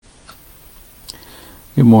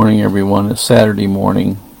Good morning, everyone. It's Saturday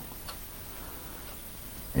morning,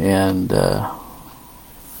 and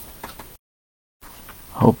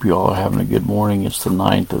hope you all are having a good morning. It's the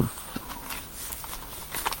 9th of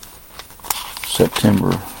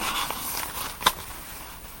September,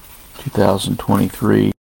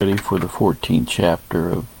 2023. Ready for the 14th chapter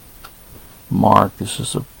of Mark. This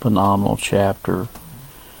is a phenomenal chapter.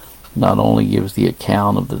 Not only gives the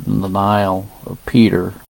account of the denial of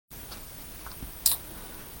Peter,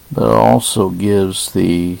 but it also gives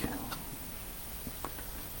the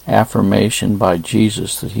affirmation by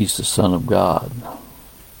Jesus that he's the Son of God.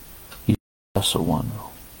 He's the Blessed One.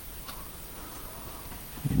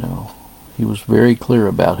 He was very clear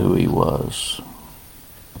about who he was.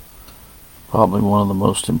 Probably one of the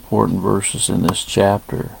most important verses in this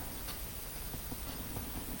chapter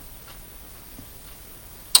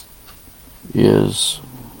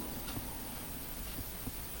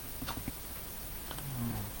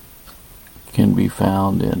can be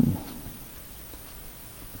found in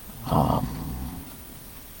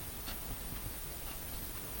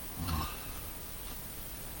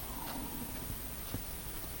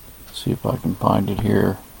see if I can find it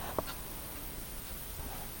here.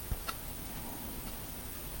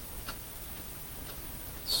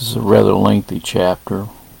 This is a rather lengthy chapter.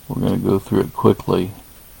 We're going to go through it quickly.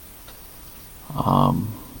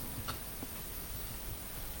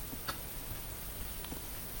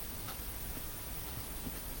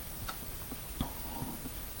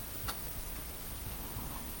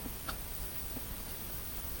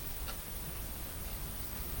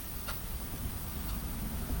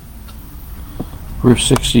 Verse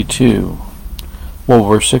 62.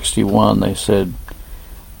 Verse 61, they said,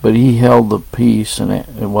 but he held the peace, and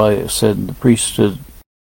it said, the priest stood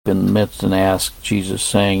in the midst and asked Jesus,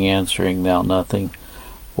 saying, answering thou nothing,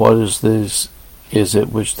 what is this? Is it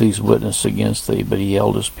which these witness against thee? But he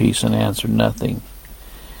held his peace and answered nothing.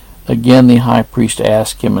 Again the high priest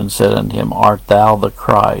asked him and said unto him, art thou the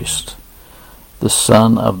Christ, the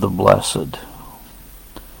Son of the Blessed?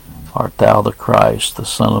 Art thou the Christ, the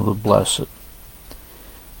Son of the Blessed?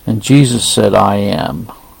 And Jesus said, I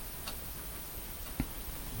am.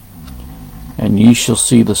 And ye shall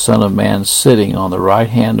see the Son of Man sitting on the right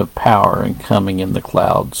hand of power and coming in the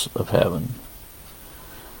clouds of heaven.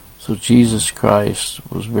 So Jesus Christ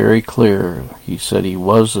was very clear. He said he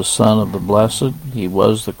was the Son of the Blessed, he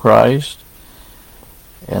was the Christ,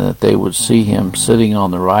 and that they would see him sitting on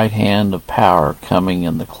the right hand of power coming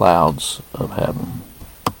in the clouds of heaven.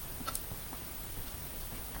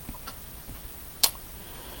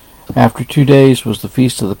 After 2 days was the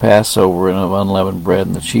feast of the Passover and of unleavened bread,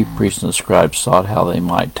 and the chief priests and the scribes sought how they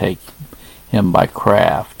might take him by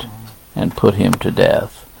craft and put him to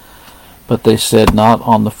death. But they said, not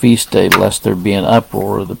on the feast day, lest there be an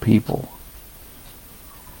uproar of the people.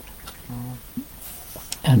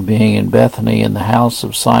 And being in Bethany in the house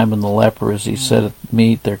of Simon the leper, as he sat at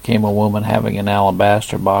meat, there came a woman having an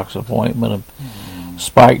alabaster box of ointment of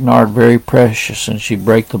spikenard very precious, and she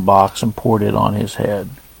brake the box and poured it on his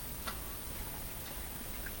head.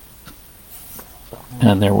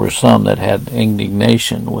 And there were some that had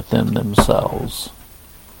indignation within themselves,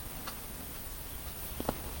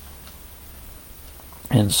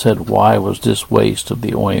 and said, why was this waste of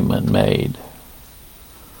the ointment made?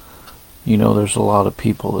 There's a lot of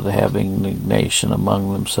people that have indignation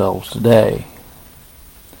among themselves today.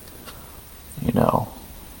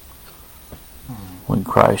 When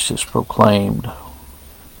Christ is proclaimed.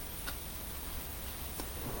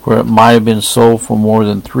 For it might have been sold for more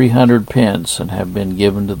than 300 pence and have been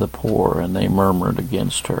given to the poor, and they murmured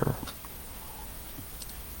against her.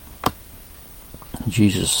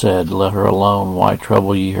 Jesus said, let her alone, why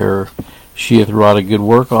trouble ye her? She hath wrought a good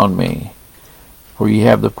work on me. For ye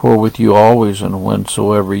have the poor with you always, and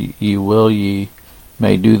whensoever ye will ye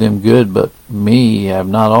may do them good, but me ye have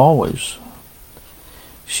not always.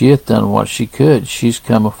 She hath done what she could. She's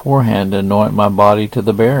come aforehand to anoint my body to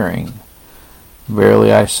the burying.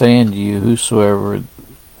 Verily I say unto you,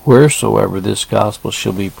 wheresoever this gospel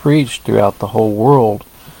shall be preached throughout the whole world,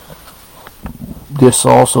 this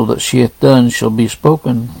also that she hath done shall be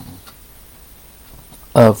spoken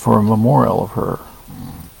of for a memorial of her.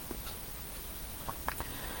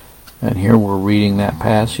 And here we're reading that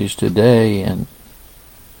passage today, and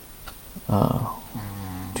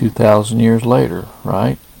 2,000 years later,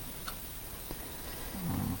 right?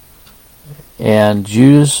 And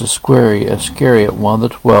Judas Iscariot, one of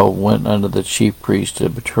the 12, went unto the chief priests to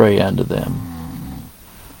betray unto them.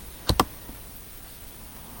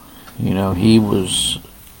 He was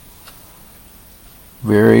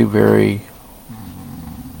very, very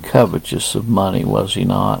covetous of money, was he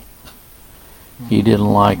not? He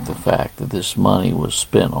didn't like the fact that this money was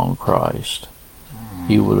spent on Christ.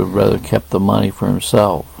 He would have rather kept the money for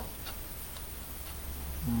himself.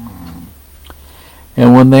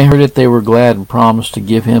 And when they heard it, they were glad and promised to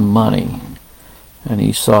give him money. And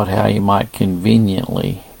he sought how he might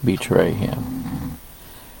conveniently betray him.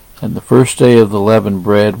 And the first day of the leavened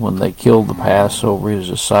bread, when they killed the Passover, his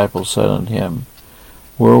disciples said unto him,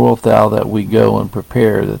 Where wilt thou that we go and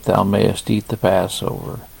prepare, that thou mayest eat the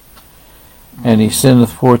Passover? And he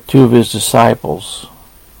sendeth forth two of his disciples,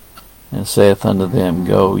 and saith unto them,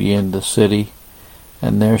 Go ye into the city,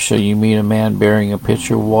 and there shall ye meet a man bearing a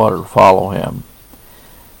pitcher of water. Follow him.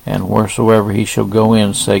 And wheresoever he shall go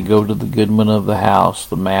in, say, Go to the goodman of the house.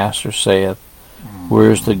 The master saith,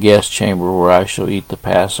 Where is the guest chamber where I shall eat the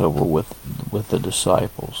Passover with the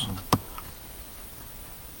disciples?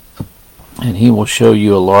 And he will show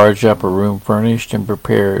you a large upper room furnished and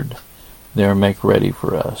prepared. There make ready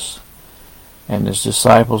for us. And his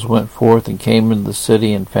disciples went forth and came into the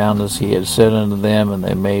city, and found as he had said unto them, and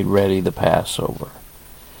they made ready the Passover.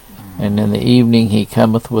 And in the evening he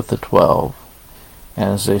cometh with the 12.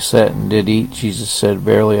 And as they sat and did eat, Jesus said,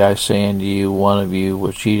 Verily I say unto you, one of you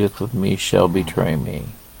which eateth with me shall betray me.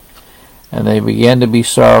 And they began to be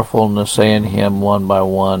sorrowful, and to say unto him one by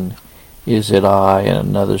one, Is it I? And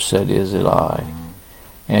another said, Is it I?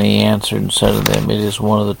 And he answered and said unto them, It is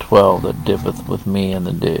one of the 12 that dippeth with me in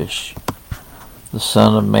the dish. The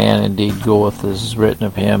Son of Man indeed goeth as is written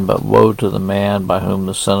of him, but woe to the man by whom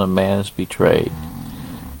the Son of Man is betrayed.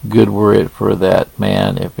 Good were it for that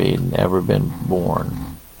man if he had never been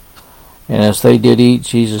born. And as they did eat,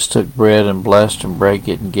 Jesus took bread, and blessed, and brake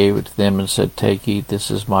it, and gave it to them, and said, Take, eat, this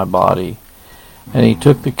is my body. And he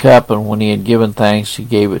took the cup, and when he had given thanks, he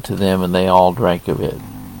gave it to them, and they all drank of it.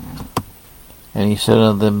 And he said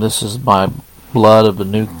unto them, This is my blood of the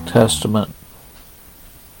New Testament,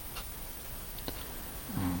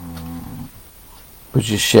 which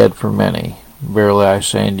is shed for many. Verily I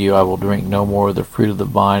say unto you, I will drink no more of the fruit of the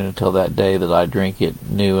vine until that day that I drink it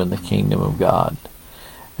new in the kingdom of God.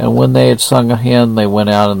 And when they had sung a hymn, they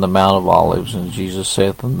went out in the Mount of Olives. And Jesus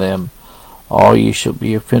saith unto them, All ye shall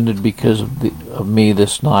be offended because of me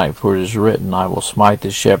this night, for it is written, I will smite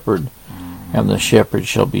the shepherd, and the shepherd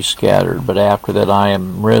shall be scattered. But after that I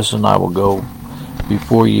am risen, I will go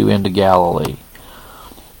before you into Galilee.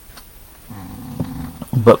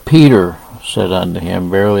 But Peter said unto him,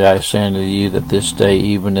 Verily I say unto you, that this day,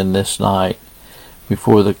 even in this night,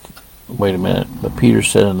 But Peter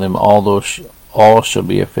said unto them, All shall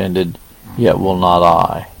be offended, yet will not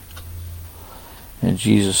I. And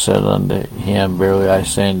Jesus said unto him, Verily I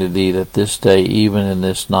say unto thee, that this day, even in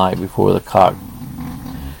this night, before the cock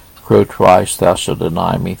crow twice, thou shalt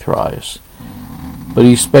deny me thrice. But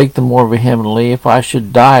he spake the more vehemently, If I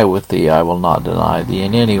should die with thee, I will not deny thee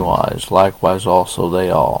in any wise. Likewise also they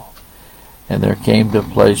all. And there came to a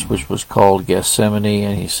place which was called Gethsemane,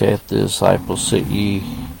 and he saith to the disciples, Sit ye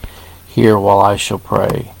here while I shall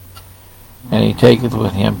pray. And he taketh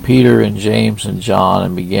with him Peter and James and John,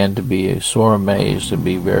 and began to be sore amazed, and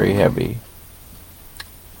be very heavy.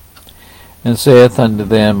 And saith unto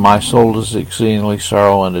them, My soul is exceedingly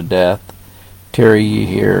sorrow unto death. Tarry ye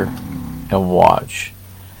here, and watch.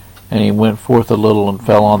 And he went forth a little, and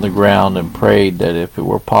fell on the ground, and prayed that if it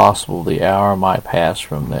were possible, the hour might pass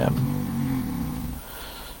from them.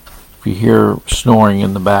 If you hear snoring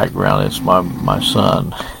in the background, it's my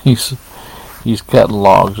son. He's cutting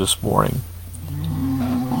logs this morning.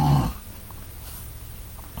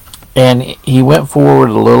 And he went forward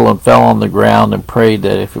a little, and fell on the ground, and prayed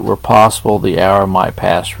that if it were possible, the hour might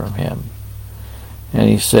pass from him. And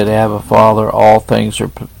he said, Abba, Father, all things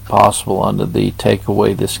are possible unto thee. Take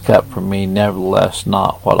away this cup from me. Nevertheless,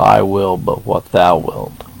 not what I will, but what thou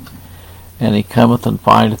wilt. And he cometh and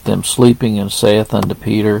findeth them sleeping, and saith unto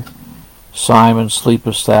Peter, Simon,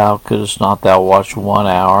 sleepest thou? Couldst not thou watch 1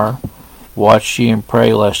 hour? Watch ye and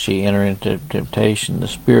pray, lest ye enter into temptation. The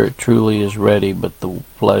spirit truly is ready, but the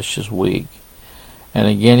flesh is weak. And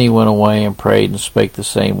again he went away and prayed, and spake the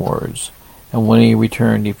same words. And when he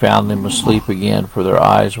returned, he found them asleep again, for their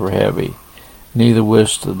eyes were heavy. Neither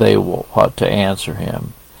wist they what to answer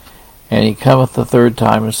him. And he cometh the third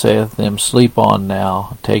time, and saith to them, Sleep on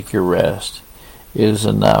now, take your rest. It is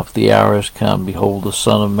enough, the hour is come. Behold, the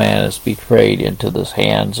Son of Man is betrayed into the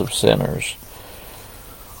hands of sinners.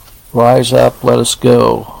 Rise up, let us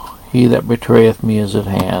go. He that betrayeth me is at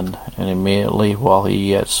hand. And immediately, while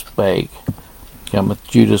he yet spake, cometh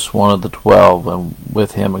Judas, one of the 12, and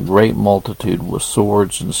with him a great multitude with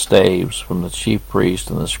swords and staves, from the chief priests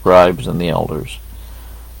and the scribes and the elders.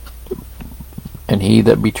 And he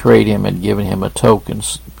that betrayed him had given them a token,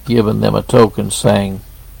 saying,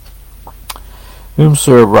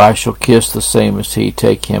 Whomsoever I shall kiss, the same as he,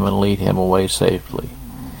 take him and lead him away safely.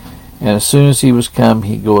 And as soon as he was come,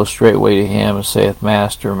 he goeth straightway to him, and saith,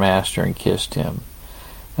 Master, Master, and kissed him.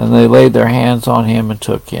 And they laid their hands on him, and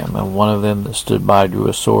took him. And one of them that stood by drew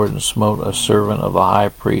a sword, and smote a servant of the high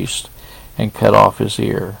priest, and cut off his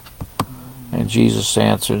ear. And Jesus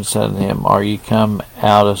answered and said unto him, Are ye come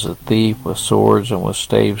out as a thief, with swords and with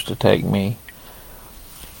staves to take me?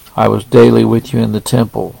 I was daily with you in the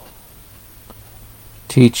temple,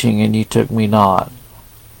 teaching, and ye took me not.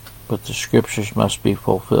 But the scriptures must be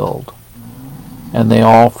fulfilled. And they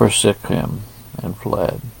all forsook him, and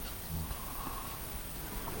fled.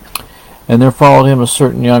 And there followed him a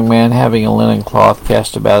certain young man, having a linen cloth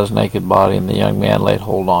cast about his naked body, and the young man laid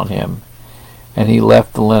hold on him. And he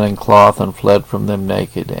left the linen cloth, and fled from them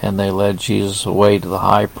naked. And they led Jesus away to the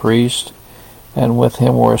high priest, and with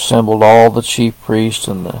him were assembled all the chief priests,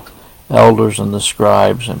 and the elders, and the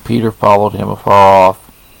scribes. And Peter followed him afar off,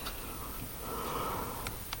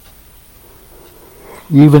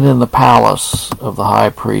 even in the palace of the high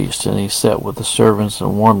priest. And he sat with the servants,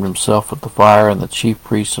 and warmed himself at the fire. And the chief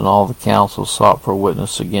priests and all the council sought for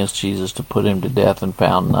witness against Jesus, to put him to death, and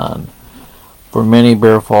found none. For many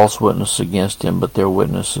bare false witness against him, but their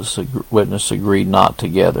witness agreed not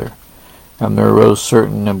together. And there arose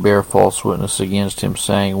certain and bare false witness against him,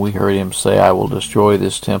 saying, We heard him say, I will destroy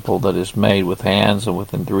this temple that is made with hands, and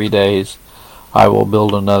within 3 days I will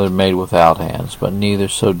build another made without hands. But neither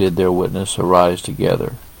so did their witness arise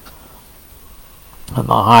together. And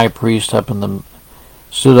the high priest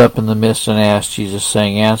stood up in the midst, and asked Jesus,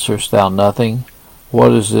 saying, Answerest thou nothing?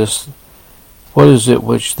 What is it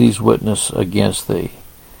which these witness against thee?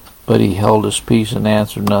 But he held his peace, and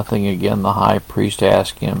answered nothing. Again the high priest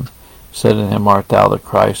asked him, said unto him, Art thou the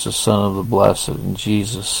Christ, the Son of the Blessed? And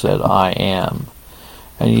Jesus said, I am.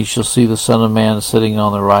 And ye shall see the Son of Man sitting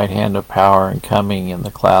on the right hand of power, and coming in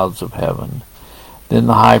the clouds of heaven. Then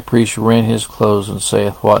the high priest rent his clothes, and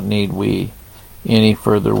saith, What need we any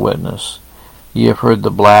further witness? Ye have heard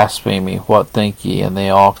the blasphemy. What think ye? And they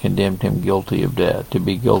all condemned him to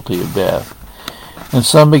be guilty of death. And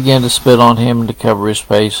some began to spit on him, and to cover his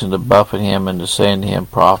face, and to buffet him, and to say unto him,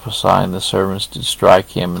 Prophesy. And the servants did strike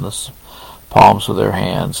him in the palms of their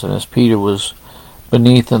hands. And as Peter was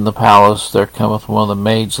beneath in the palace, there cometh one of the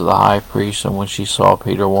maids of the high priest, and when she saw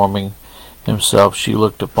Peter warming himself, she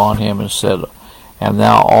looked upon him, and said, And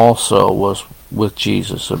thou also was with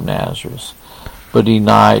Jesus of Nazareth. But he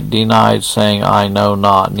denied, saying, I know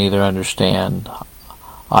not, neither understand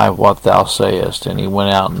I what thou sayest. And he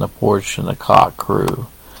went out in the porch, and the cock crew.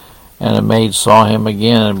 And a maid saw him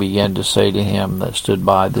again, and began to say to him that stood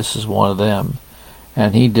by, This is one of them.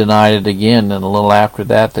 And he denied it again. And a little after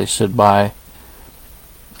that, that stood by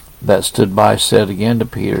said again to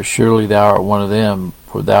Peter, Surely thou art one of them,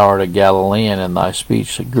 for thou art a Galilean, and thy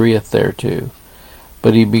speech agreeth thereto.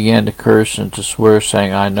 But he began to curse and to swear,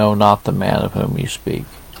 saying, I know not the man of whom you speak.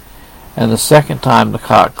 And the second time the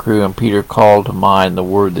cock crew, and Peter called to mind the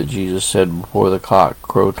word that Jesus said, Before the cock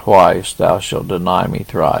crow twice, thou shalt deny me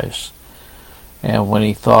thrice. And when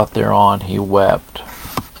he thought thereon, he wept.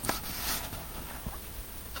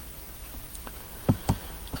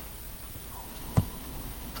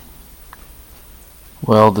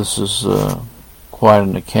 Well, this is quite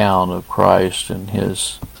an account of Christ and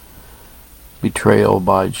his betrayal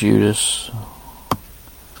by Judas.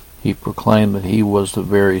 He proclaimed that he was the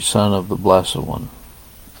very Son of the Blessed One,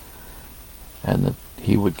 and that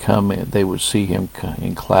he would come, they would see him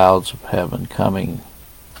in clouds of heaven coming,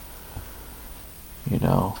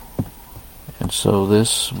 And so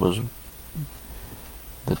this was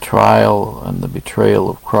the trial and the betrayal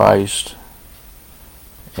of Christ,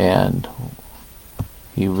 and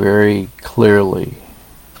he very clearly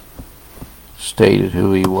stated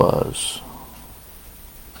who he was.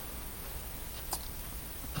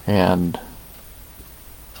 And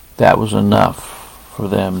that was enough for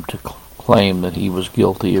them to claim that he was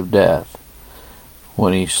guilty of death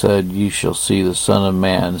when he said, You shall see the Son of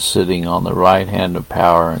Man sitting on the right hand of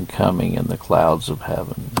power and coming in the clouds of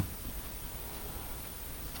heaven.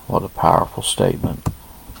 What a powerful statement.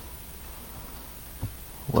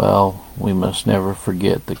 Well, we must never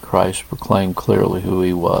forget that Christ proclaimed clearly who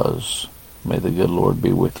he was. May the good Lord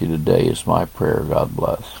be with you today is my prayer. God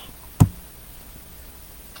bless.